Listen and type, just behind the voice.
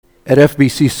At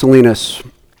FBC Salinas,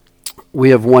 we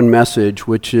have one message,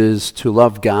 which is to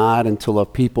love God and to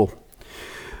love people.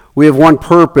 We have one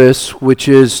purpose, which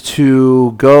is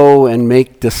to go and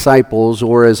make disciples,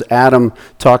 or as Adam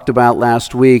talked about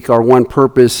last week, our one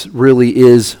purpose really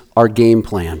is our game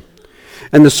plan.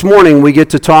 And this morning we get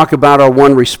to talk about our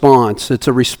one response. It's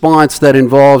a response that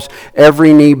involves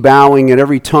every knee bowing and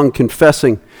every tongue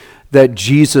confessing that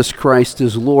Jesus Christ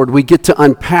is Lord. We get to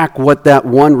unpack what that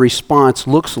one response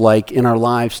looks like in our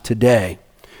lives today.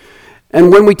 And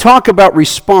when we talk about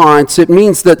response, it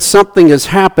means that something has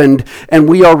happened and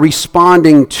we are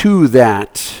responding to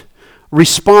that.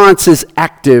 Response is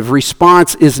active.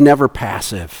 Response is never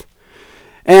passive.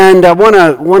 And I want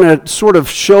to sort of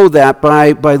show that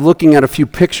by looking at a few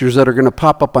pictures that are going to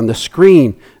pop up on the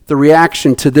screen. The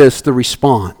reaction to this, the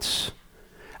response.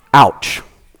 Ouch.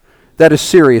 That is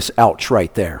serious ouch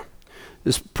right there.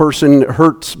 This person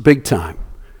hurts big time.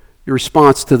 Your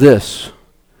response to this,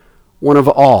 one of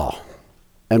awe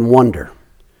and wonder.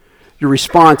 Your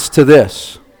response to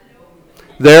this.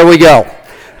 There we go.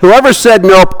 Whoever said,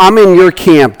 nope, I'm in your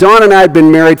camp. Dawn and I had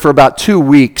been married for about 2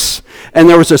 weeks, and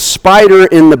there was a spider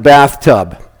in the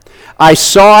bathtub. I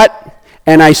saw it,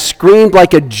 and I screamed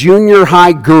like a junior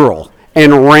high girl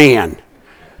and ran.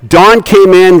 Dawn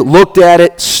came in, looked at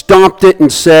it, stomped it,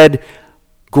 and said,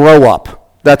 grow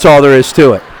up. That's all there is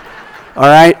to it. All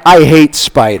right? I hate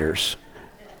spiders.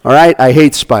 All right? I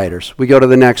hate spiders. We go to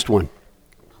the next one.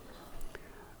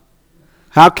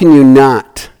 How can you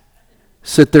not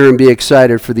sit there and be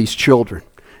excited for these children?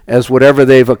 As whatever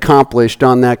they've accomplished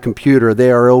on that computer,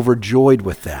 they are overjoyed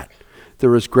with that.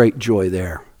 There is great joy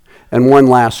there. And one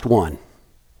last one.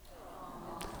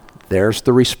 There's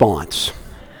the response.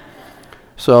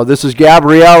 So this is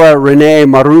Gabriella Renee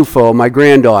Marufo, my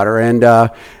granddaughter, and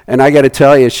I got to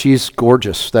tell you, she's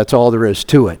gorgeous. That's all there is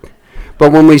to it.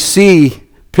 But when we see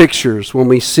pictures, when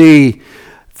we see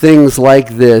things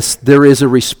like this, there is a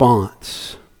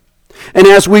response. And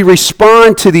as we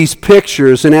respond to these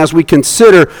pictures, and as we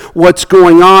consider what's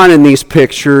going on in these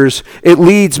pictures, it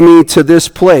leads me to this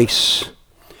place.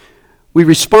 We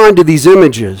respond to these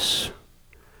images.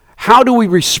 How do we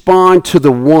respond to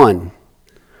the one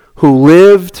who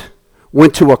lived,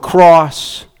 went to a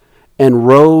cross, and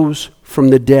rose from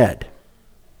the dead?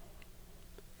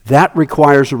 That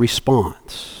requires a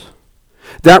response.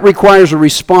 That requires a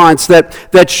response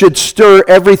that should stir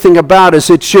everything about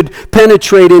us. It should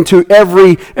penetrate into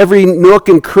every nook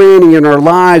and cranny in our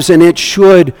lives, and it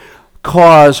should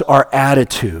cause our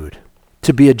attitude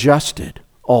to be adjusted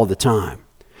all the time.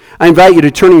 I invite you to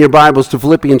turn in your Bibles to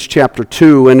Philippians chapter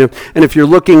 2, and if you're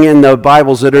looking in the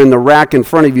Bibles that are in the rack in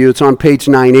front of you, it's on page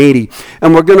 980.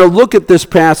 And we're going to look at this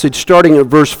passage starting at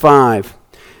verse 5.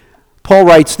 Paul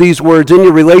writes these words, in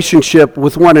your relationship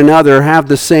with one another, have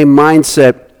the same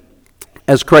mindset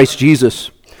as Christ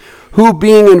Jesus, who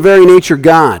being in very nature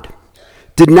God,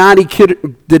 did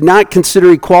not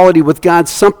consider equality with God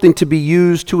something to be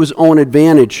used to his own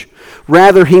advantage.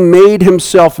 Rather, he made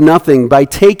himself nothing by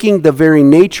taking the very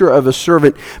nature of a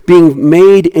servant, being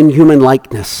made in human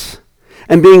likeness.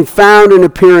 And being found in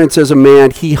appearance as a man,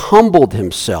 he humbled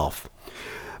himself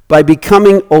by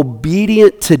becoming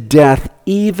obedient to death,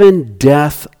 even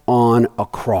death on a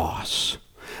cross.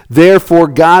 Therefore,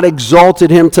 God exalted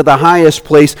him to the highest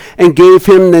place and gave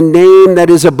him the name that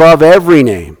is above every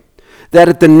name, that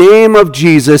at the name of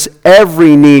Jesus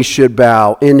every knee should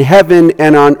bow in heaven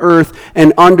and on earth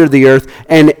and under the earth,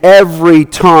 and every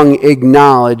tongue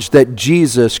acknowledge that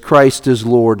Jesus Christ is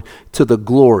Lord, to the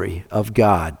glory of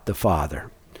God the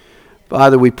Father.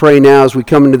 Father, we pray now as we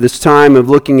come into this time of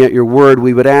looking at your word,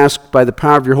 we would ask by the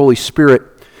power of your Holy Spirit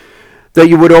that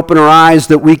you would open our eyes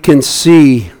that we can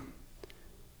see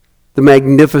the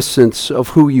magnificence of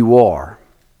who you are.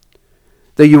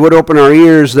 That you would open our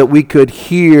ears that we could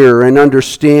hear and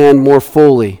understand more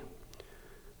fully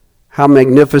how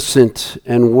magnificent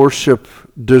and worship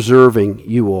deserving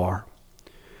you are.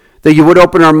 That you would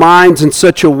open our minds in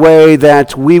such a way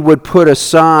that we would put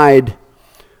aside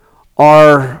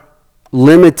our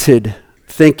limited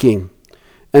thinking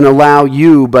and allow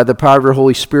you, by the power of your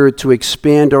Holy Spirit, to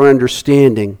expand our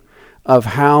understanding of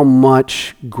how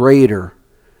much greater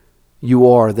you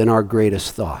are than our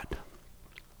greatest thought.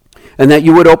 And that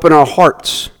you would open our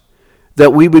hearts,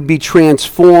 that we would be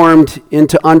transformed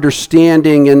into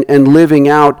understanding and living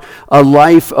out a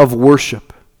life of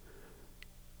worship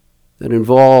that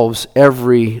involves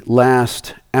every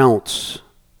last ounce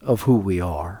of who we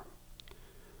are.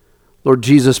 Lord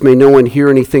Jesus, may no one hear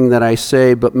anything that I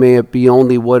say, but may it be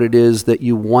only what it is that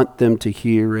you want them to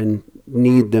hear and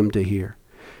need them to hear.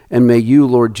 And may you,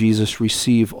 Lord Jesus,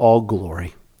 receive all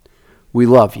glory. We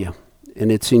love you.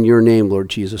 And it's in your name, Lord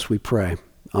Jesus, we pray.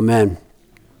 Amen.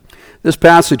 This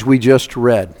passage we just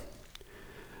read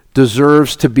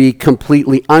deserves to be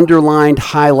completely underlined,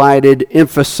 highlighted,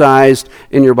 emphasized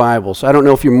in your Bibles. I don't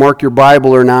know if you mark your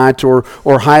Bible or not, or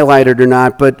highlight it or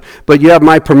not, but you have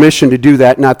my permission to do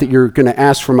that, not that you're going to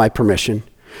ask for my permission.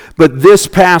 But this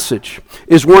passage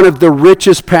is one of the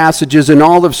richest passages in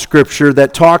all of Scripture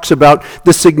that talks about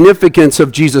the significance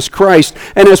of Jesus Christ.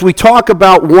 And as we talk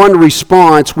about one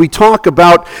response, we talk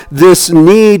about this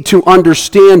need to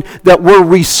understand that we're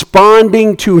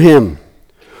responding to Him.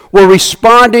 We're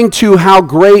responding to how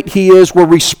great He is. We're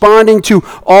responding to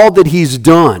all that He's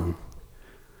done.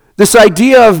 This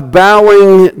idea of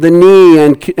bowing the knee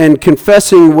and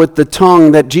confessing with the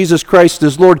tongue that Jesus Christ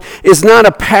is Lord is not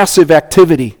a passive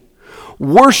activity.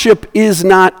 Worship is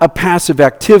not a passive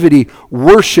activity.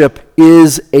 Worship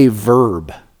is a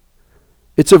verb.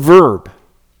 It's a verb.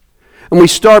 And we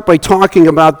start by talking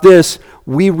about this.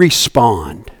 We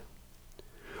respond.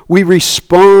 We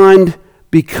respond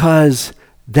because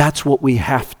that's what we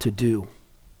have to do.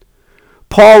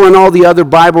 Paul and all the other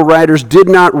Bible writers did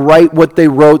not write what they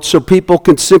wrote so people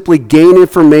could simply gain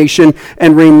information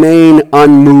and remain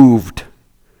unmoved.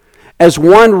 As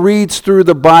one reads through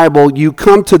the Bible, you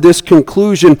come to this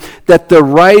conclusion that the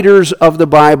writers of the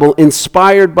Bible,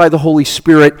 inspired by the Holy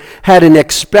Spirit, had an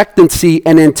expectancy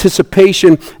and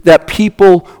anticipation that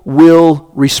people will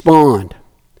respond.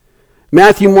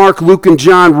 Matthew, Mark, Luke, and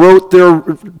John wrote their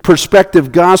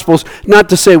perspective gospels not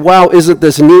to say, wow, isn't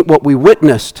this neat what we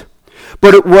witnessed?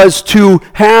 But it was to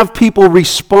have people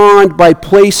respond by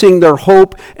placing their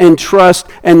hope and trust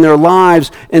and their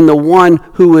lives in the one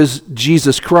who is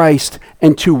Jesus Christ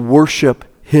and to worship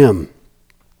Him.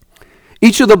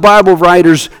 Each of the Bible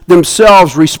writers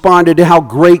themselves responded to how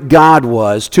great God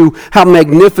was, to how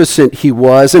magnificent He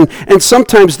was, and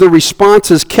sometimes the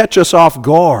responses catch us off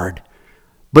guard.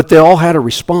 But they all had a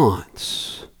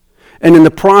response. And in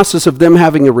the process of them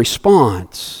having a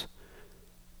response,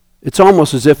 it's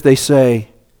almost as if they say,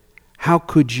 how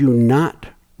could you not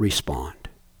respond?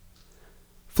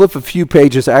 Flip a few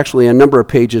pages, actually a number of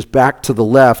pages back to the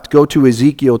left. Go to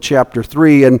Ezekiel chapter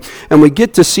 3, and we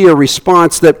get to see a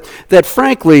response that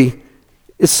frankly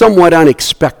is somewhat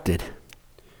unexpected.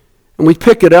 And we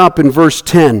pick it up in verse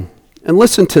 10. And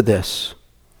listen to this.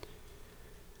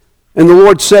 And the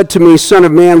Lord said to me, Son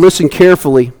of man, listen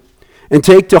carefully, and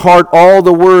take to heart all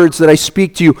the words that I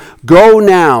speak to you. Go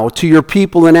now to your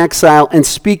people in exile and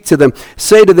speak to them.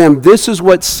 Say to them, this is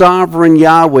what sovereign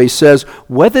Yahweh says,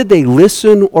 whether they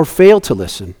listen or fail to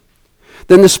listen.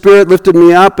 Then the Spirit lifted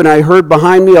me up, and I heard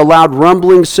behind me a loud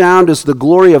rumbling sound as the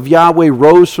glory of Yahweh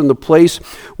rose from the place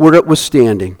where it was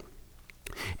standing.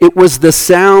 It was the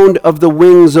sound of the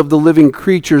wings of the living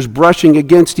creatures brushing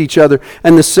against each other,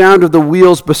 and the sound of the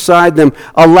wheels beside them,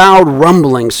 a loud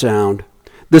rumbling sound.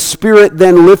 The Spirit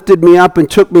then lifted me up and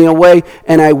took me away,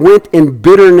 and I went in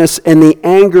bitterness and the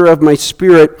anger of my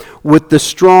spirit with the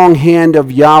strong hand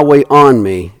of Yahweh on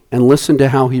me. And listen to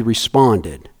how He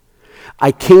responded.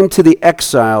 I came to the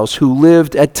exiles who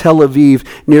lived at Tel Aviv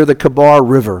near the Kabar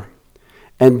River,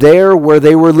 and there where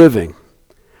they were living,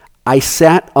 I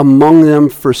sat among them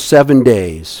for 7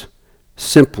 days,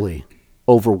 simply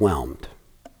overwhelmed.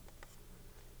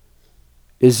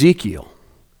 Ezekiel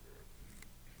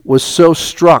was so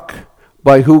struck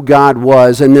by who God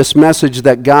was and this message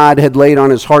that God had laid on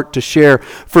his heart to share.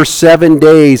 For 7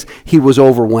 days, he was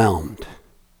overwhelmed.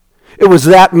 It was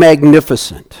that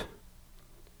magnificent.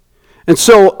 And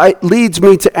so it leads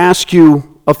me to ask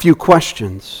you a few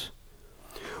questions.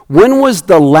 When was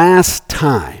the last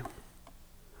time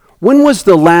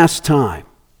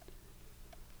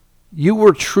you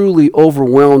were truly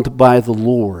overwhelmed by the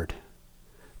Lord,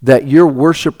 that your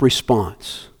worship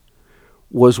response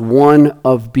was one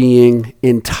of being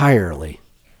entirely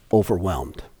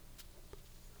overwhelmed,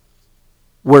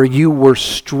 where you were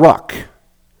struck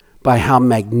by how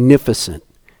magnificent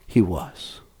He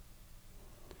was?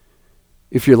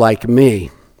 If you're like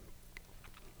me,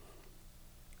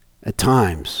 at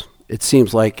times it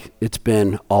seems like it's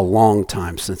been a long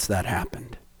time since that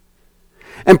happened.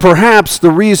 And perhaps the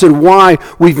reason why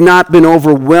we've not been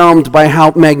overwhelmed by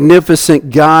how magnificent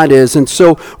God is and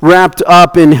so wrapped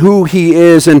up in who He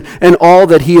is and all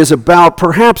that He is about,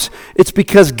 perhaps it's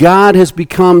because God has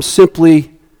become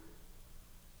simply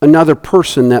another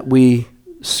person that we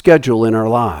schedule in our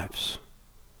lives.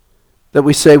 That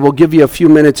we say, we'll give you a few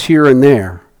minutes here and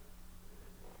there.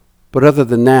 But other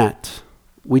than that,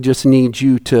 we just need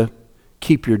you to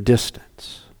keep your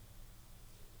distance.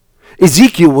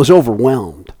 Ezekiel was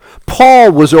overwhelmed.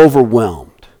 Paul was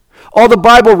overwhelmed. All the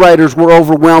Bible writers were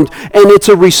overwhelmed, and it's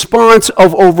a response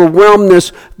of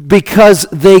overwhelmness because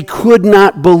they could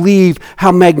not believe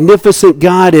how magnificent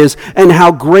God is and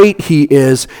how great He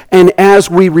is. And as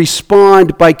we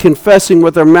respond by confessing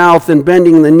with our mouth and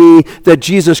bending the knee that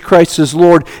Jesus Christ is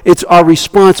Lord, it's our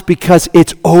response because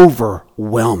it's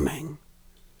overwhelming.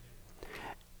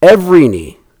 Every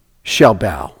knee shall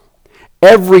bow,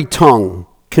 every tongue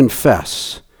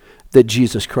confess that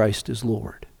Jesus Christ is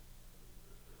Lord.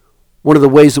 One of the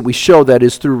ways that we show that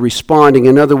is through responding.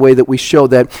 Another way that we show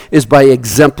that is by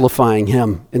exemplifying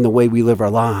Him in the way we live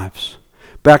our lives.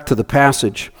 Back to the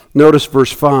passage. Notice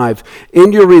verse 5.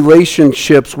 In your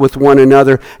relationships with one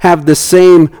another, have the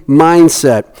same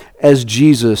mindset as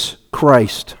Jesus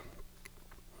Christ.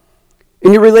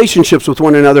 In your relationships with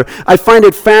one another, I find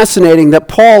it fascinating that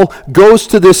Paul goes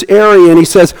to this area and he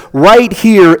says, right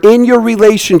here in your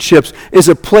relationships is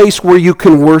a place where you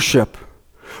can worship.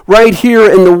 Right here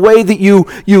in the way that you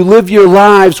live your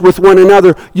lives with one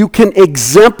another, you can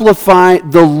exemplify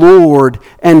the Lord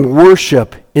and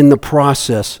worship in the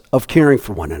process of caring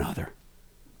for one another.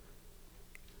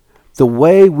 The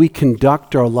way we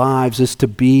conduct our lives is to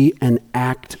be an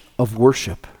act of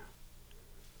worship.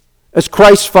 As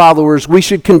Christ followers, we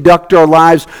should conduct our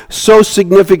lives so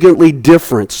significantly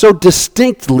different, so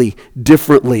distinctly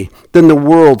differently than the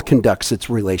world conducts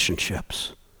its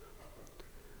relationships.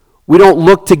 We don't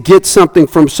look to get something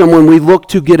from someone. We look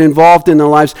to get involved in their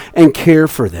lives and care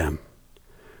for them.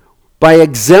 By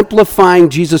exemplifying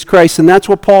Jesus Christ, and that's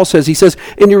what Paul says. He says,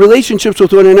 in your relationships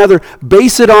with one another,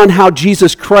 base it on how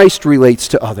Jesus Christ relates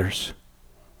to others.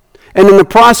 And in the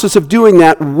process of doing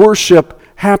that, worship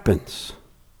happens.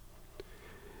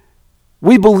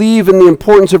 We believe in the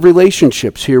importance of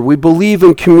relationships here. We believe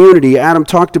in community. Adam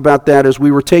talked about that as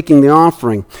we were taking the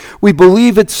offering. We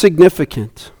believe it's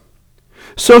significant.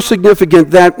 So significant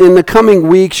that in the coming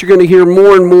weeks, you're going to hear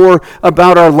more and more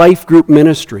about our life group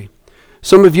ministry.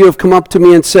 Some of you have come up to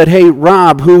me and said, hey,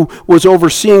 Rob, who was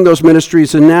overseeing those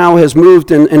ministries and now has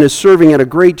moved and is serving at a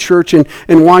great church in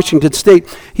Washington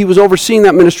State, he was overseeing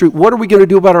that ministry. What are we going to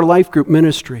do about our life group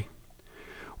ministry?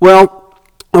 Well,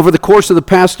 over the course of the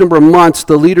past number of months,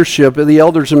 the leadership, the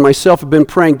elders and myself have been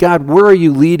praying, God, where are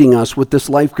you leading us with this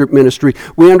life group ministry?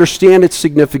 We understand its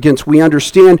significance. We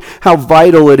understand how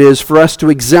vital it is for us to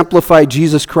exemplify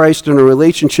Jesus Christ in our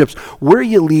relationships. Where are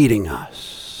you leading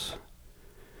us?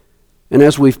 And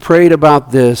as we've prayed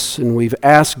about this and we've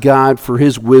asked God for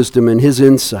His wisdom and His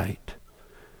insight,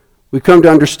 we've come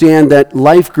to understand that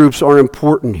life groups are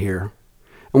important here.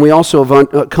 And we also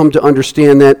have come to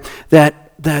understand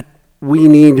that we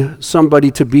need somebody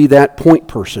to be that point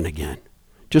person again,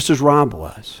 just as Rob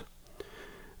was.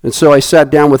 And so I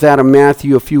sat down with Adam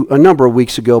Matthew a number of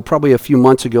weeks ago, probably a few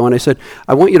months ago, and I said,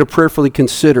 I want you to prayerfully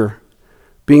consider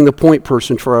being the point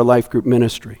person for our life group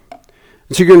ministry.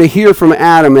 And so you're going to hear from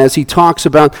Adam as he talks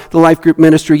about the life group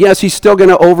ministry. Yes, he's still going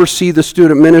to oversee the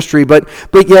student ministry, but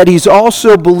yet he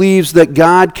also believes that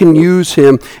God can use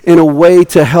him in a way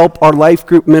to help our life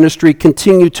group ministry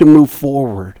continue to move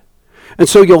forward. And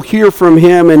so you'll hear from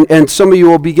him, and some of you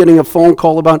will be getting a phone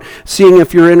call about seeing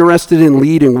if you're interested in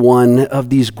leading one of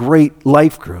these great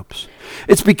life groups.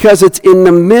 It's because it's in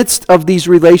the midst of these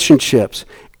relationships,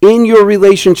 in your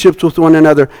relationships with one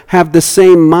another, have the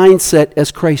same mindset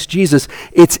as Christ Jesus.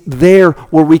 It's there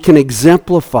where we can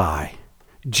exemplify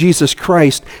Jesus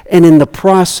Christ, and in the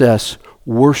process,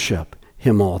 worship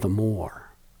Him all the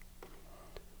more.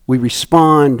 We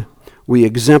respond, we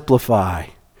exemplify,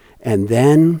 and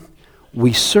then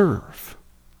we serve.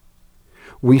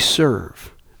 We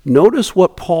serve. Notice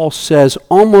what Paul says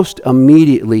almost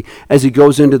immediately as he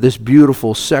goes into this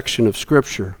beautiful section of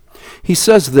Scripture. He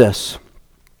says this,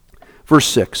 verse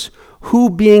 6, who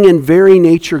being in very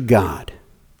nature God,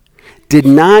 did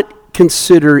not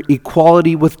consider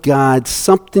equality with God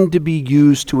something to be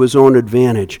used to his own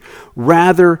advantage.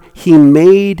 Rather, he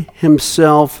made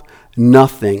himself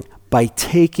nothing by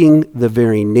taking the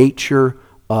very nature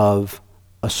of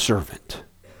a servant.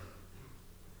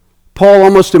 Paul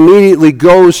almost immediately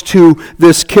goes to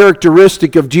this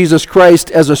characteristic of Jesus Christ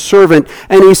as a servant,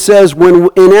 and he says, when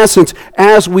in essence,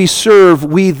 as we serve,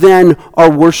 we then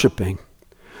are worshiping.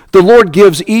 The Lord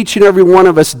gives each and every one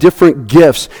of us different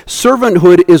gifts.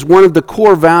 Servanthood is one of the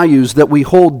core values that we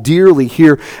hold dearly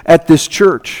here at this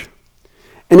church.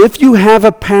 And if you have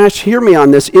a passion, hear me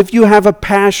on this, if you have a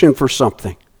passion for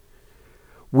something,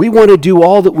 we want to do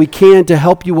all that we can to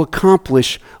help you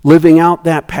accomplish living out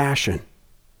that passion.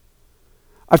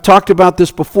 I've talked about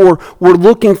this before. We're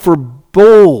looking for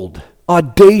bold,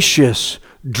 audacious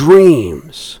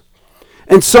dreams.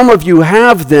 And some of you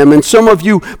have them, and some of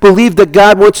you believe that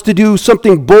God wants to do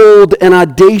something bold and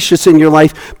audacious in your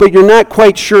life, but you're not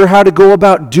quite sure how to go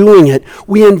about doing it.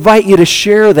 We invite you to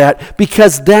share that,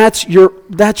 because that's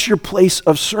your place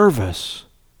of service.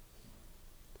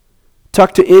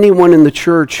 Talk to anyone in the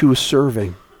church who is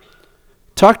serving.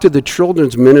 Talk to the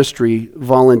children's ministry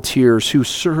volunteers who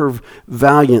serve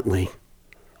valiantly.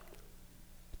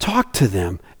 Talk to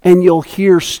them, and you'll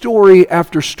hear story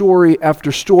after story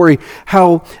after story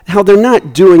how they're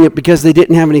not doing it because they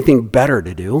didn't have anything better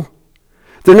to do.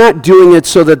 They're not doing it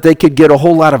so that they could get a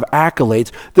whole lot of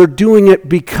accolades. They're doing it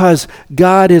because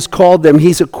God has called them,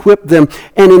 He's equipped them,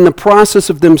 and in the process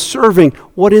of them serving,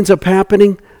 what ends up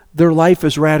happening? Their life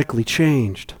is radically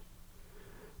changed.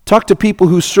 Talk to people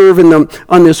who serve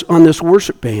on this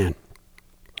worship band.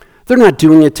 They're not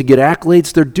doing it to get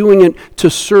accolades. They're doing it to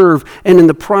serve. And in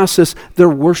the process, they're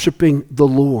worshiping the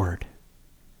Lord.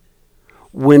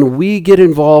 When we get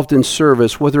involved in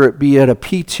service, whether it be at a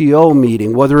PTO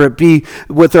meeting, whether it be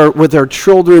with our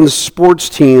children's sports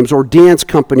teams or dance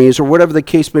companies or whatever the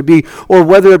case may be, or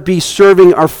whether it be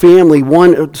serving our family,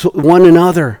 one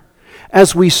another,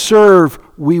 as we serve,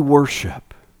 we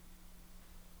worship.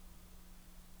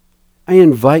 I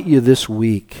invite you this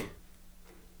week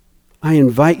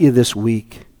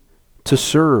to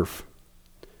serve.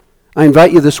 I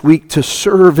invite you this week to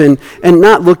serve and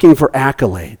not looking for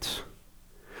accolades,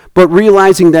 but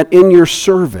realizing that in your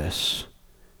service,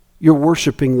 you're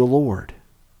worshiping the Lord.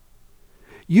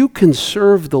 You can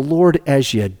serve the Lord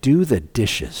as you do the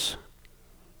dishes.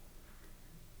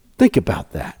 Think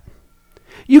about that.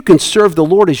 You can serve the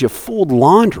Lord as you fold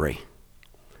laundry.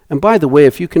 And by the way,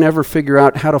 if you can ever figure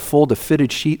out how to fold a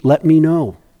fitted sheet, let me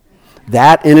know.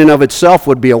 That in and of itself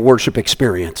would be a worship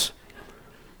experience.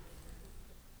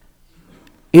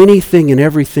 Anything and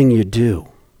everything you do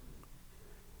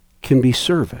can be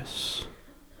service.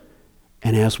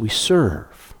 And as we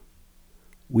serve,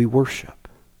 we worship.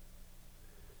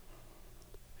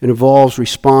 It involves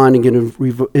responding,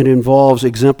 it involves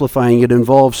exemplifying, it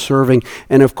involves serving,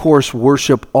 and of course,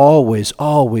 worship always,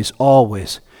 always,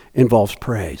 always involves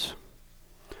praise.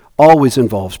 Always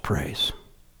involves praise.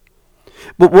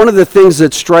 But one of the things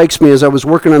that strikes me as I was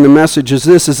working on the message is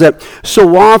that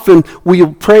so often we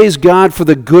praise God for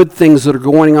the good things that are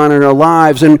going on in our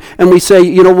lives, and we say,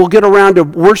 we'll get around to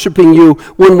worshiping you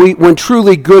when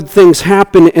truly good things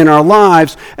happen in our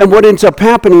lives. And what ends up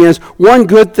happening is one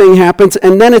good thing happens,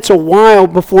 and then it's a while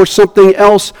before something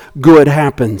else good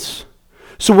happens.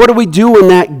 So what do we do in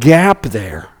that gap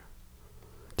there?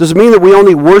 Does it mean that we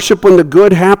only worship when the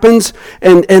good happens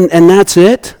and that's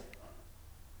it?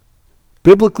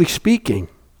 Biblically speaking,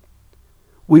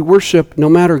 we worship no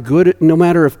matter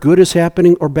if good is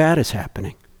happening or bad is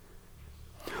happening.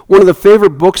 One of the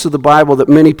favorite books of the Bible that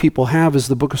many people have is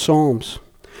the book of Psalms.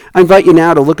 I invite you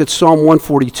now to look at Psalm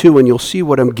 142, and you'll see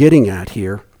what I'm getting at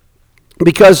here.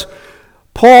 Because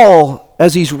Paul,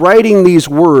 as he's writing these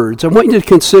words, I want you to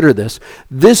consider this.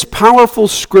 This powerful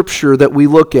scripture that we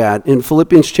look at in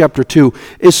Philippians chapter 2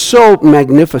 is so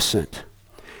magnificent.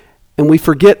 And we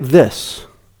forget this.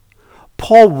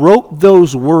 Paul wrote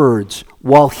those words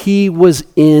while he was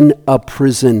in a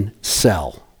prison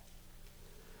cell.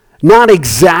 Not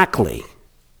exactly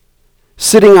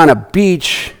sitting on a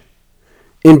beach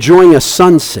enjoying a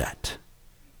sunset.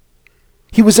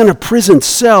 He was in a prison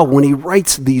cell when he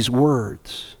writes these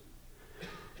words.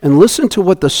 And listen to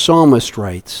what the psalmist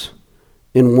writes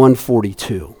in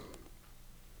 142.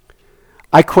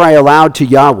 I cry aloud to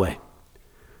Yahweh.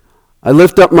 I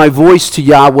lift up my voice to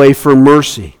Yahweh for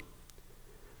mercy.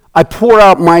 I pour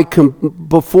out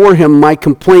before him my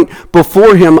complaint.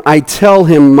 Before him I tell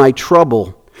him my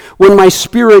trouble. When my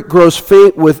spirit grows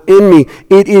faint within me,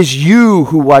 it is you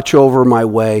who watch over my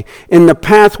way. In the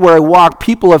path where I walk,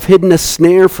 people have hidden a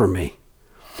snare for me.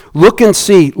 Look and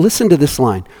see, listen to this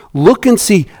line. Look and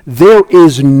see, there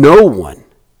is no one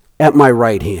at my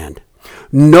right hand.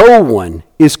 No one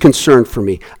is concerned for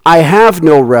me. I have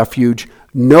no refuge.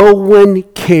 No one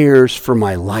cares for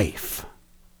my life.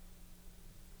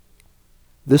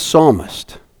 This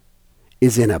psalmist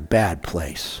is in a bad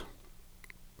place.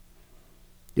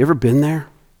 You ever been there?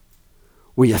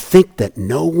 Where you think that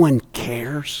no one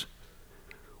cares?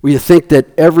 Where you think that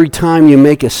every time you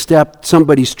make a step,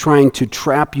 somebody's trying to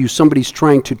trap you, somebody's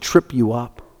trying to trip you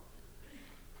up?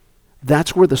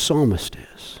 That's where the psalmist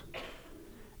is.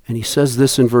 And he says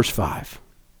this in verse 5.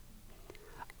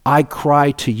 I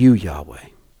cry to you, Yahweh.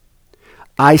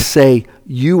 I say,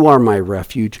 you are my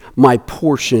refuge, my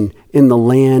portion in the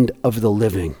land of the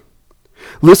living.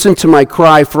 Listen to my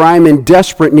cry, for I am in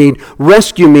desperate need.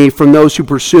 Rescue me from those who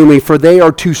pursue me, for they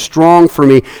are too strong for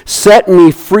me. Set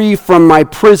me free from my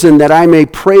prison, that I may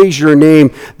praise your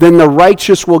name. Then the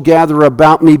righteous will gather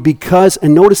about me because,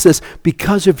 and notice this,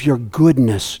 because of your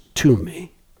goodness to me.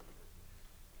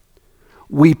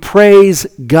 We praise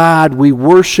God, we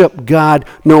worship God,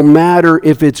 no matter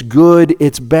if it's good,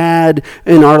 it's bad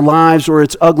in our lives, or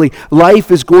it's ugly.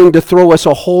 Life is going to throw us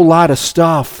a whole lot of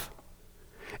stuff.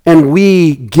 And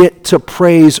we get to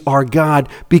praise our God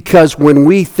because when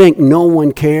we think no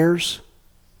one cares,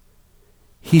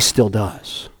 He still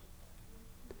does.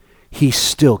 He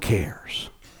still cares.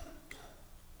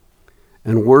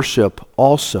 And worship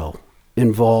also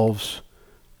involves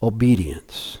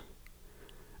obedience.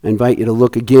 I invite you to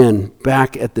look again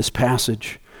back at this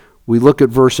passage. We look at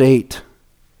verse 8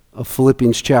 of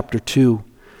Philippians chapter 2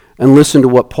 and listen to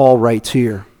what Paul writes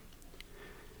here.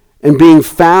 And being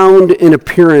found in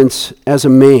appearance as a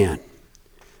man,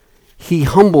 he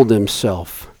humbled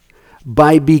himself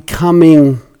by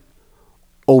becoming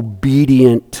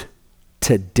obedient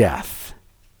to death,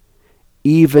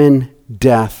 even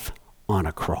death on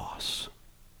a cross.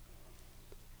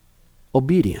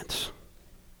 Obedience.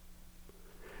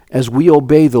 As we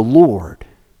obey the Lord,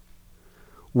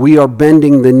 we are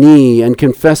bending the knee and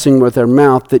confessing with our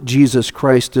mouth that Jesus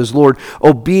Christ is Lord.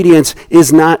 Obedience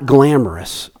is not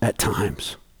glamorous at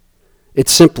times. It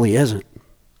simply isn't.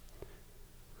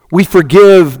 We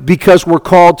forgive because we're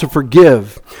called to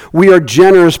forgive. We are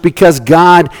generous because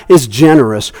God is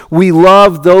generous. We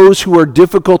love those who are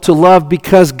difficult to love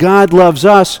because God loves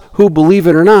us, who, believe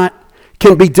it or not,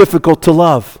 can be difficult to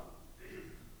love.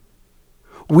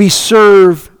 We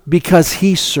serve because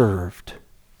He served.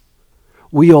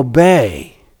 We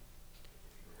obey,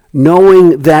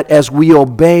 knowing that as we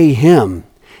obey Him,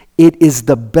 it is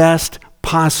the best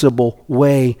possible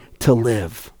way to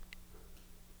live.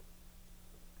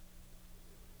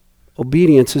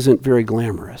 Obedience isn't very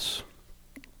glamorous.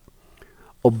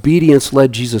 Obedience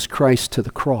led Jesus Christ to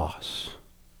the cross,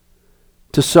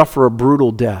 to suffer a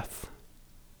brutal death.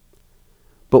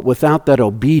 But without that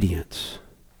obedience,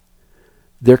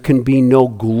 there can be no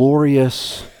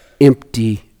glorious,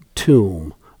 empty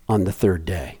tomb on the third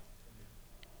day.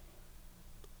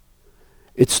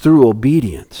 It's through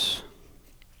obedience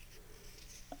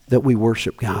that we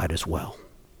worship God as well.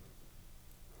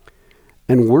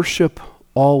 And worship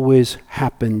always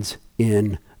happens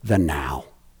in the now.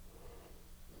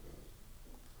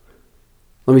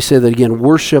 Let me say that again.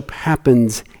 Worship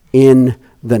happens in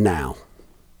the now.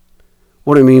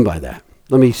 What do I mean by that?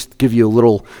 Let me give you a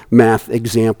little math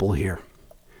example here.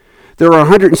 There are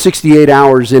 168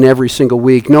 hours in every single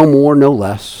week, no more, no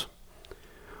less.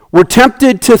 We're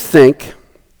tempted to think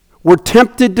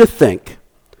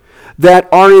that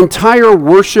our entire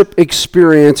worship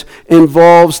experience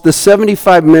involves the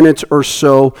 75 minutes or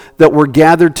so that we're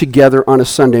gathered together on a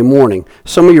Sunday morning.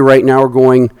 Some of you right now are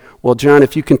going, well, John,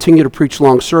 if you continue to preach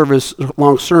long sermons,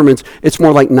 it's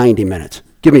more like 90 minutes.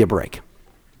 Give me a break.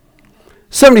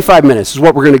 75 minutes is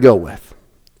what we're going to go with.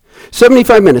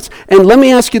 75 minutes. And let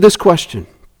me ask you this question.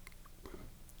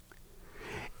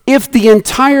 If the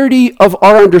entirety of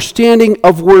our understanding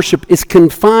of worship is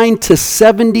confined to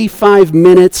 75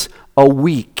 minutes a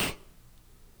week,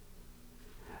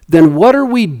 then what are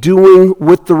we doing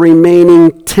with the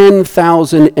remaining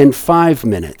 10,005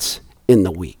 minutes in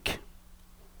the week?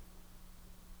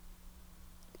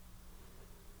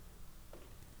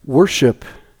 Worship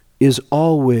is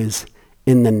always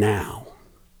in the now.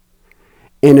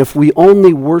 And if we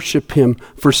only worship Him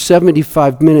for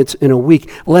 75 minutes in a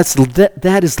week,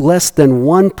 that is less than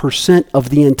 1% of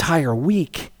the entire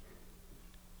week.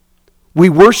 We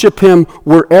worship Him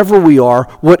wherever we are,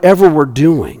 whatever we're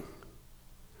doing.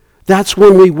 That's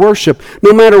when we worship.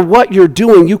 No matter what you're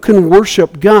doing, you can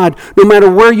worship God. No matter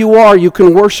where you are, you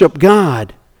can worship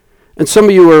God. And some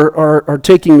of you are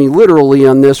taking me literally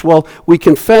on this. Well, we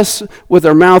confess with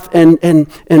our mouth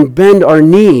and bend our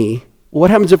knee. What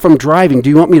happens if I'm driving? Do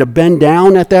you want me to bend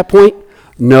down at that point?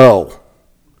 No.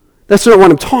 That's not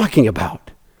what I'm talking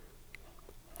about.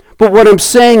 But what I'm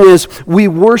saying is we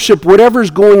worship whatever's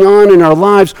going on in our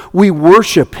lives, we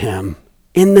worship Him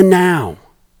in the now.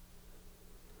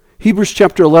 Hebrews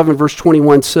chapter 11, verse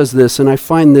 21 says this, and I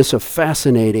find this a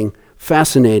fascinating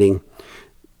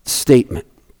statement.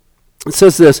 It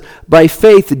says this, by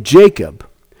faith Jacob,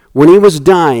 when he was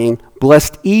dying,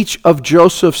 blessed each of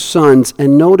Joseph's sons,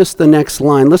 and notice the next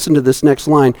line, listen to this next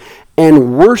line,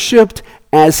 and worshiped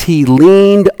as he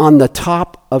leaned on the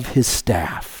top of his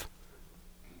staff.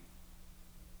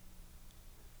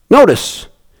 Notice,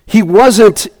 he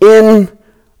wasn't in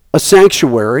a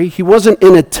sanctuary, he wasn't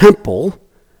in a temple,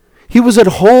 He was at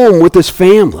home with his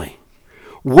family,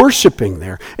 worshiping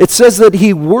there. It says that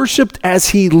he worshiped as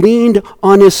he leaned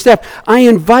on his staff. I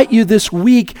invite you this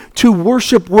week to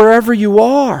worship wherever you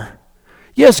are.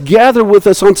 Yes, gather with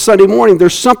us on Sunday morning.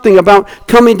 There's something about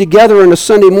coming together on a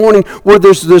Sunday morning where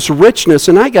there's this richness.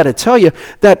 And I got to tell you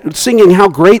that singing How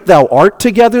Great Thou Art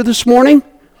together this morning,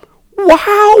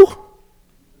 wow.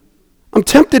 I'm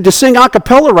tempted to sing a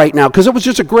cappella right now because it was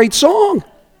just a great song.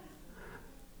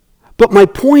 But my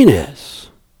point is,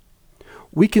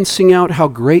 we can sing out how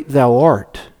great thou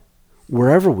art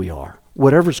wherever we are,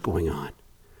 whatever's going on.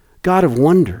 God of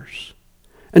wonders.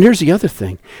 And here's the other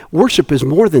thing. Worship is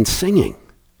more than singing.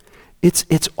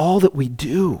 It's all that we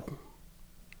do.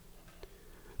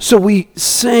 So we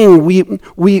sing,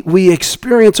 we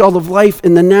experience all of life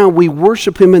in the now, we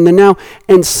worship him in the now,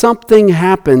 and something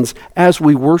happens as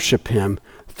we worship him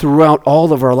throughout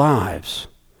all of our lives.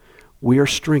 We are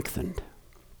strengthened.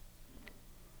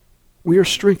 We are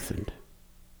strengthened.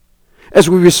 As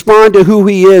we respond to who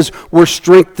he is, we're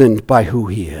strengthened by who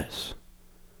he is.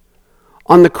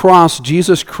 On the cross,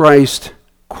 Jesus Christ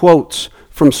quotes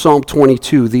from Psalm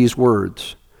 22 these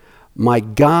words, my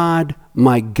God,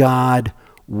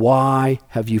 why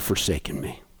have you forsaken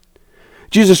me?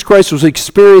 Jesus Christ was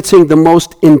experiencing the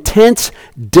most intense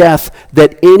death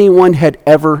that anyone had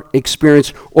ever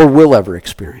experienced or will ever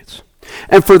experience.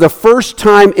 And for the first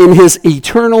time in his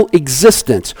eternal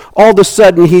existence, all of a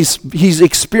sudden he's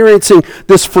experiencing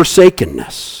this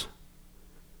forsakenness.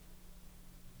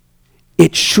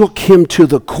 It shook him to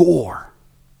the core.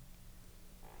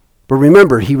 But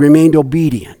remember, he remained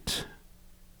obedient.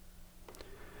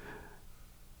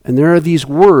 And there are these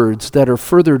words that are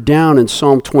further down in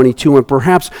Psalm 22, and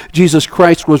perhaps Jesus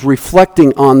Christ was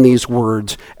reflecting on these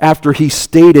words after he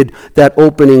stated that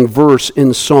opening verse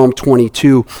in Psalm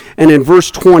 22. And in verse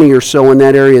 20 or so in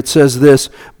that area, it says this,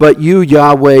 but you,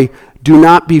 Yahweh, do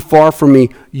not be far from me.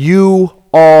 You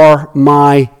are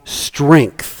my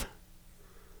strength.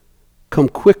 Come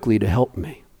quickly to help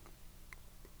me.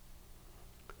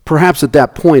 Perhaps at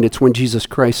that point, it's when Jesus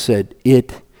Christ said,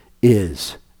 it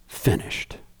is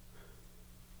finished.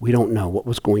 We don't know what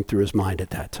was going through his mind at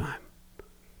that time.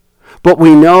 But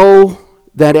we know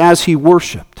that as he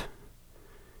worshiped,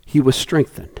 he was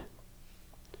strengthened.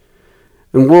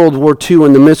 In World War II,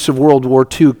 in the midst of World War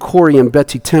II, Corrie and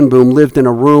Betsy ten Boom lived in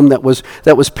a room that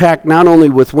was packed not only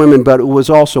with women, but it was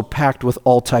also packed with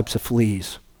all types of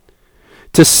fleas.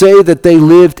 To say that they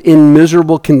lived in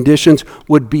miserable conditions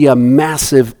would be a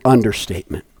massive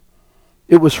understatement.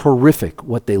 It was horrific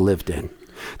what they lived in.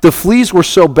 The fleas were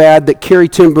so bad that Corrie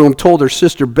ten Boom told her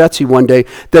sister Betsy one day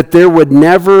that there would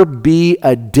never be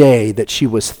a day that she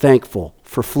was thankful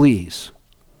for fleas.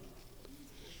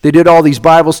 They did all these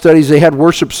Bible studies. They had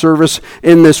worship service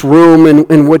in this room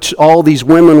in which all these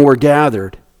women were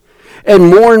gathered.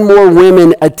 And more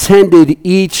women attended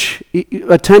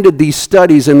these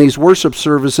studies and these worship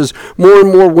services. More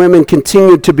and more women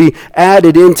continued to be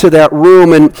added into that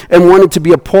room and wanted to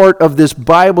be a part of this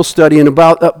Bible study and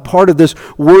about part of this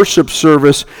worship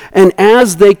service. And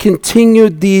as they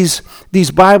continued these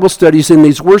Bible studies and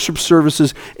these worship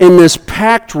services in this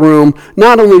packed room,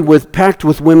 not only packed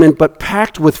with women, but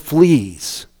packed with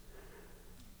fleas,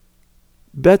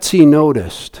 Betsy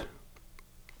noticed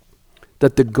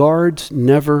that the guards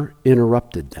never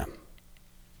interrupted them.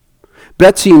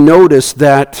 Betsy noticed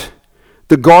that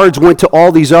the guards went to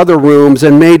all these other rooms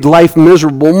and made life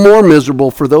miserable, more miserable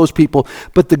for those people,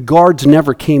 but the guards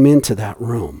never came into that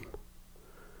room.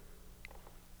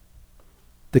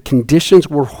 The conditions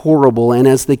were horrible, and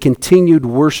as they continued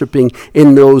worshiping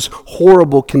in those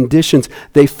horrible conditions,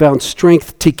 they found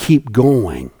strength to keep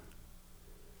going.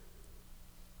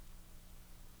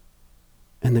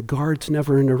 And the guards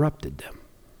never interrupted them.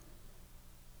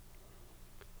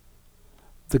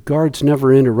 The guards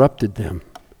never interrupted them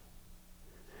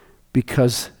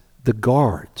because the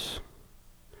guards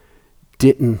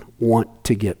didn't want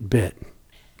to get bit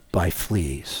by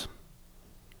fleas.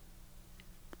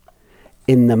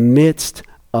 In the midst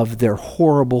of their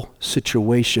horrible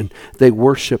situation, they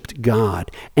worshiped God,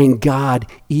 and God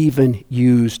even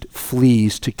used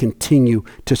fleas to continue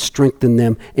to strengthen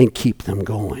them and keep them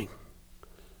going.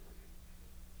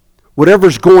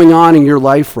 Whatever's going on in your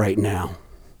life right now,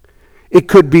 it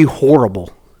could be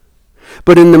horrible.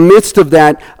 But in the midst of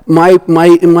that, my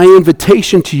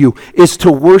invitation to you is to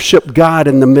worship God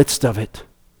in the midst of it.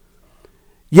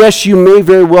 Yes, you may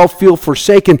very well feel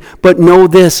forsaken, but know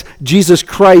this, Jesus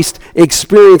Christ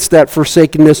experienced that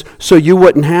forsakenness so you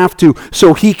wouldn't have to,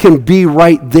 so he can be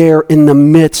right there in the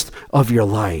midst of your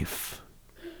life.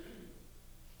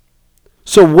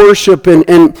 So worship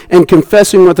and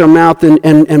confessing with our mouth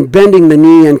and bending the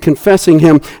knee and confessing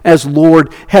him as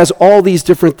Lord has all these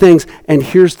different things. And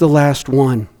here's the last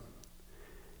one.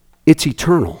 It's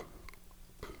eternal.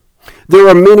 There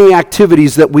are many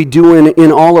activities that we do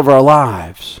in all of our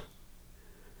lives,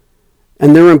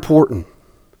 and they're important.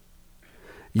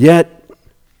 Yet,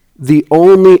 the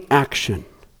only action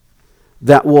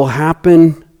that will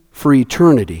happen for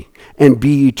eternity and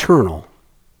be eternal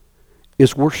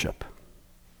is worship.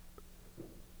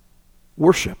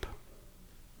 Worship.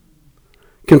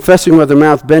 Confessing with the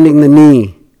mouth, bending the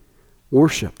knee.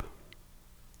 Worship.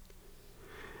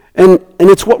 And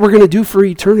it's what we're going to do for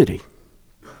eternity.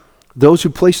 Those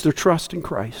who place their trust in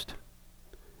Christ.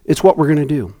 It's what we're going to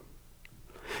do.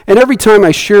 And every time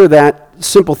I share that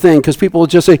simple thing, because people will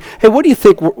just say, hey, what do you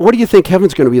think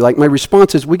heaven's going to be like? My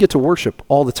response is, we get to worship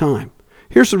all the time.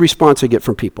 Here's the response I get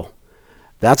from people.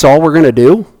 That's all we're going to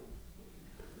do?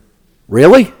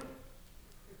 Really?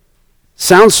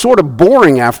 Sounds sort of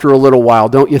boring after a little while,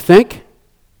 don't you think?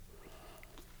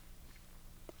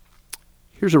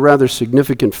 Here's a rather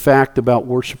significant fact about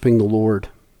worshiping the Lord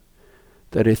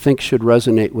that I think should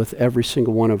resonate with every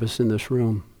single one of us in this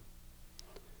room.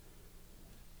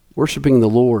 Worshiping the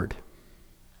Lord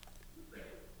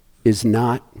is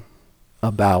not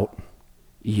about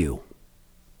you.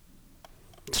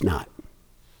 It's not.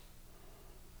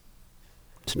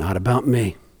 It's not about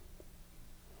me.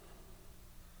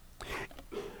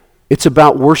 It's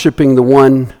about worshiping the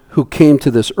one who came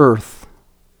to this earth,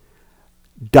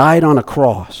 died on a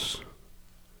cross,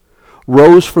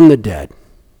 rose from the dead,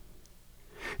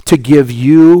 to give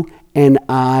you and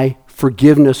I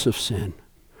forgiveness of sin,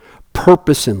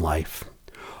 purpose in life,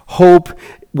 hope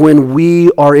when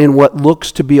we are in what looks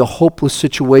to be a hopeless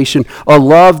situation, a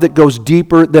love that goes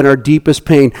deeper than our deepest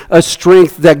pain, a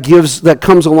strength that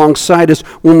comes alongside us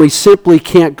when we simply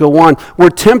can't go on. We're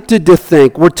tempted to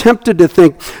think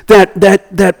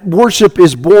that worship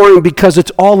is boring because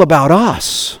it's all about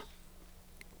us.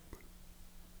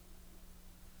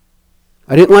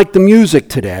 I didn't like the music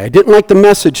today. I didn't like the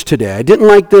message today. I didn't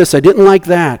like this. I didn't like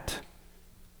that.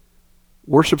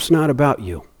 Worship's not about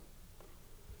you.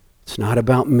 It's not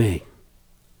about me.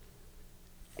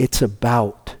 It's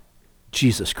about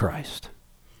Jesus Christ.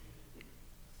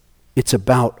 It's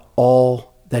about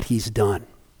all that he's done.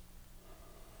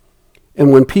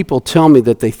 And when people tell me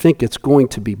that they think it's going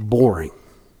to be boring,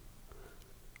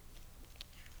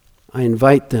 I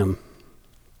invite them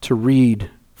to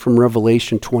read from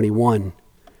Revelation 21.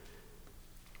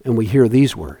 And we hear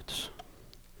these words.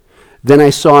 Then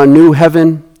I saw a new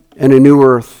heaven and a new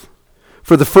earth.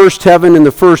 For the first heaven and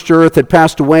the first earth had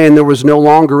passed away, and there was no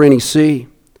longer any sea.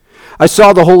 I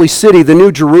saw the holy city, the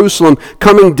new Jerusalem,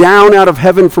 coming down out of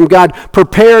heaven from God,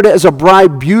 prepared as a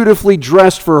bride beautifully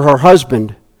dressed for her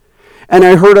husband. And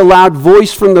I heard a loud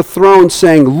voice from the throne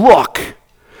saying, "Look,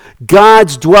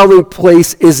 God's dwelling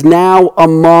place is now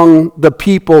among the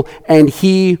people, and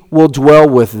he will dwell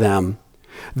with them.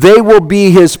 They will be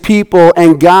his people,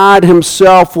 and God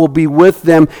himself will be with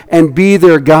them and be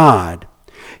their God.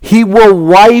 He will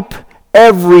wipe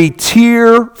every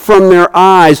tear from their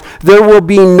eyes. There will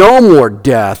be no more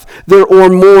death, or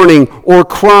mourning, or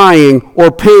crying,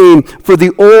 or pain, for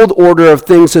the old order of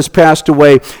things has passed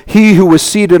away." He who was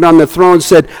seated on the throne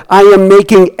said, "I am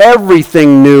making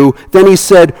everything new." Then he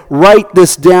said, "Write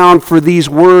this down, for these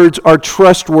words are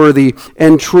trustworthy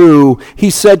and true." He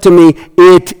said to me,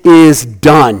 "It is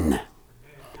done.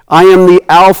 I am the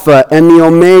Alpha and the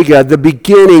Omega, the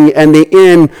beginning and the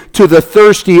end. To the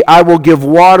thirsty I will give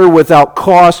water without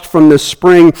cost from the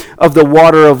spring of the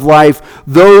water of life.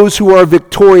 Those who are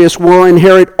victorious will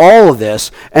inherit all of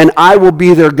this, and I will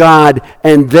be their God,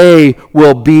 and they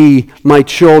will be my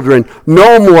children.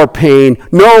 No more pain,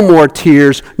 no more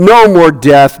tears, no more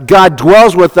death. God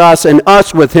dwells with us and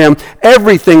us with him.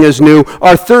 Everything is new.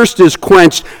 Our thirst is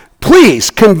quenched." Please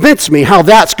convince me how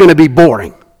that's going to be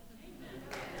boring.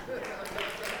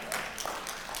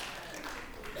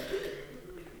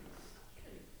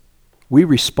 We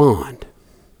respond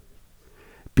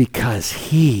because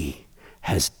he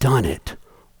has done it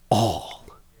all.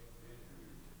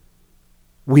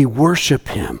 We worship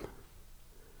him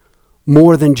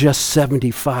more than just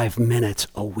 75 minutes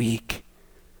a week.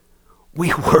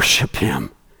 We worship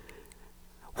him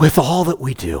with all that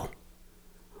we do,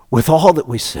 with all that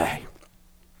we say,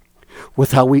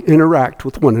 with how we interact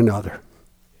with one another,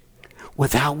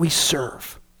 with how we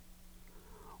serve.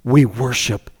 We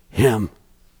worship him.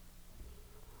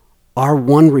 Our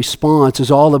one response is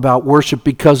all about worship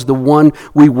because the one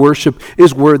we worship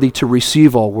is worthy to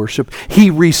receive all worship.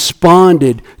 He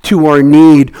responded to our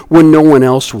need when no one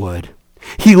else would.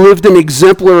 He lived an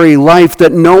exemplary life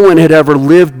that no one had ever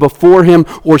lived before him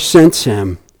or since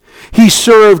him. He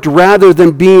served rather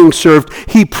than being served.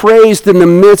 He praised in the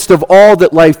midst of all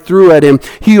that life threw at him.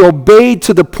 He obeyed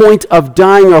to the point of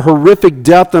dying a horrific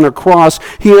death on a cross.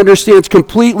 He understands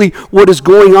completely what is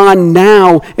going on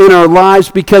now in our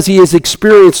lives because he has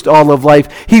experienced all of life.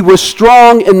 He was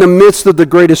strong in the midst of the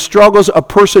greatest struggles a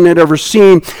person had ever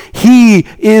seen. He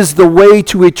is the way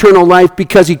to eternal life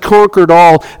because he conquered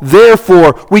all.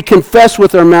 Therefore, we confess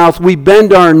with our mouth, we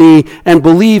bend our knee, and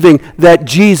believing that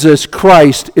Jesus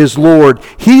Christ is Lord.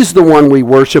 He's the one we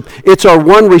worship. It's our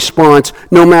one response.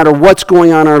 No matter what's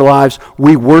going on in our lives,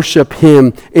 we worship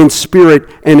him in spirit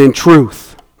and in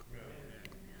truth.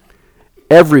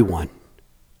 Everyone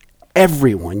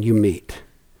you meet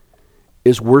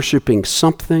is worshiping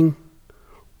something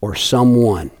or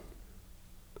someone.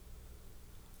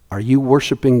 Are you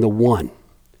worshiping the one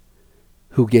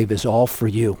who gave his all for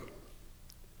you?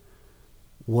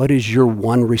 What is your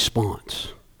one response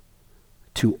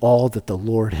to all that the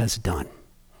Lord has done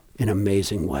in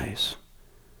amazing ways?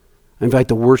 I invite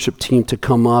the worship team to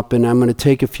come up, and I'm going to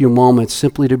take a few moments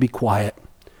simply to be quiet.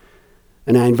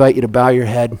 And I invite you to bow your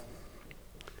head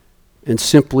and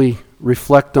simply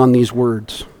reflect on these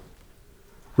words.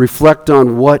 Reflect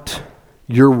on what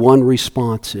your one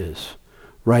response is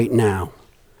right now.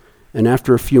 And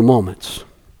after a few moments,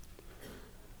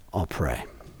 I'll pray.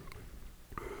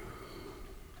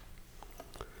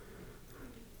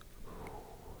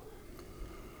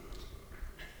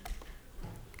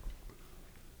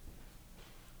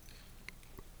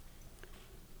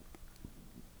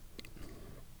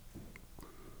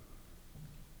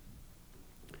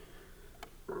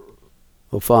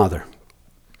 Oh, Father,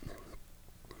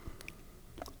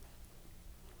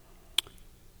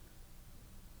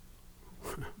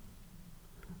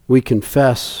 we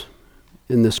confess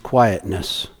in this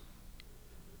quietness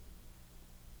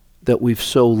that we've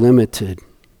so limited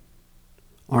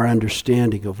our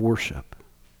understanding of worship.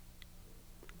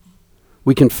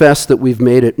 We confess that we've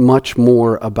made it much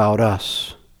more about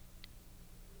us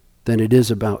than it is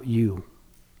about you.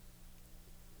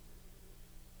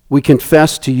 We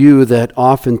confess to you that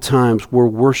oftentimes we're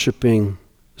worshiping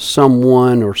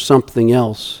someone or something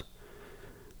else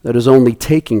that is only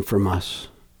taking from us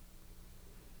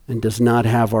and does not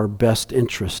have our best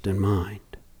interest in mind.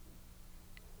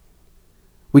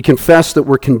 We confess that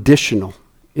we're conditional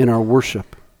in our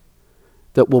worship,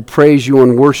 that we'll praise you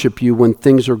and worship you when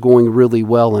things are going really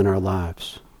well in our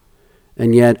lives,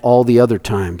 and yet all the other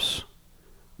times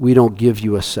we don't give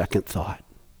you a second thought.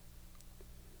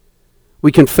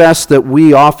 We confess that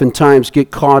we oftentimes get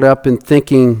caught up in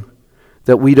thinking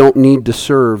that we don't need to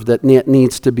serve, that it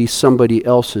needs to be somebody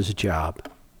else's job.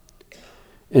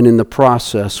 And in the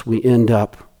process, we end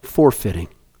up forfeiting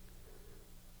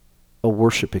a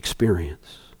worship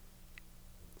experience.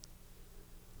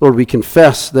 Lord, we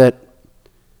confess that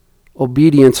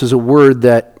obedience is a word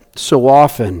that so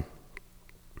often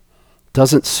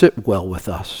doesn't sit well with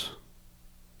us,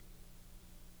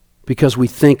 because we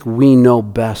think we know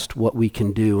best what we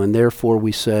can do, and therefore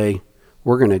we say,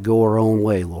 we're going to go our own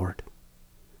way, Lord,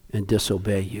 and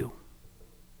disobey you.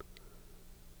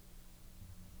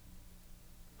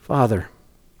 Father,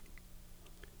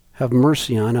 have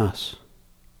mercy on us.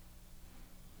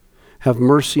 Have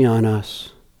mercy on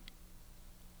us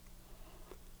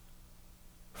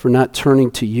for not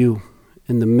turning to you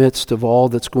in the midst of all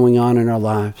that's going on in our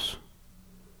lives.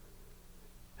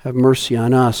 Have mercy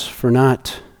on us for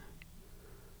not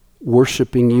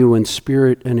worshiping you in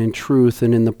spirit and in truth,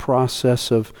 and in the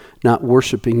process of not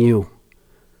worshiping you,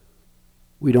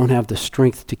 we don't have the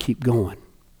strength to keep going.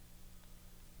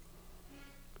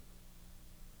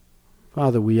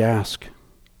 Father, we ask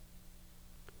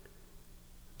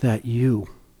that you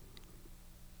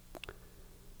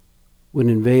would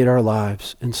invade our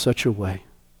lives in such a way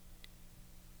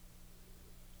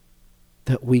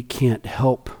that we can't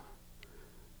help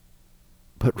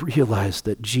but realize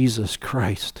that Jesus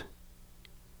Christ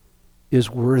is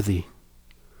worthy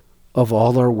of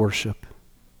all our worship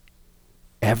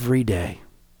every day,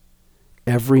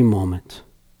 every moment,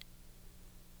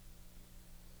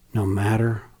 no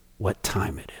matter what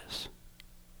time it is.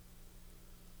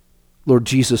 Lord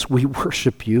Jesus, we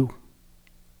worship you.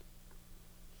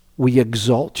 We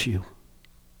exalt you.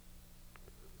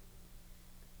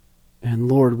 And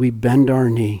Lord, we bend our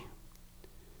knee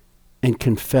and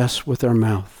confess with our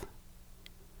mouth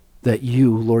that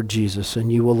you, Lord Jesus,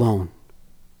 and you alone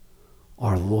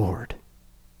are Lord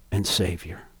and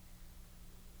Savior.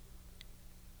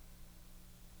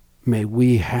 May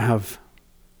we have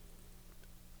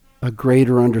a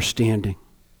greater understanding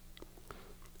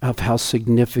of how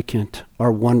significant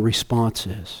our one response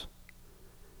is,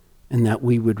 and that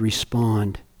we would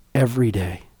respond every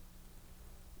day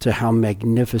to how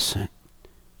magnificent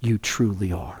you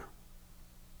truly are.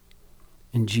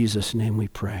 In Jesus' name we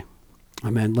pray.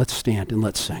 Amen. Let's stand and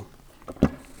let's sing.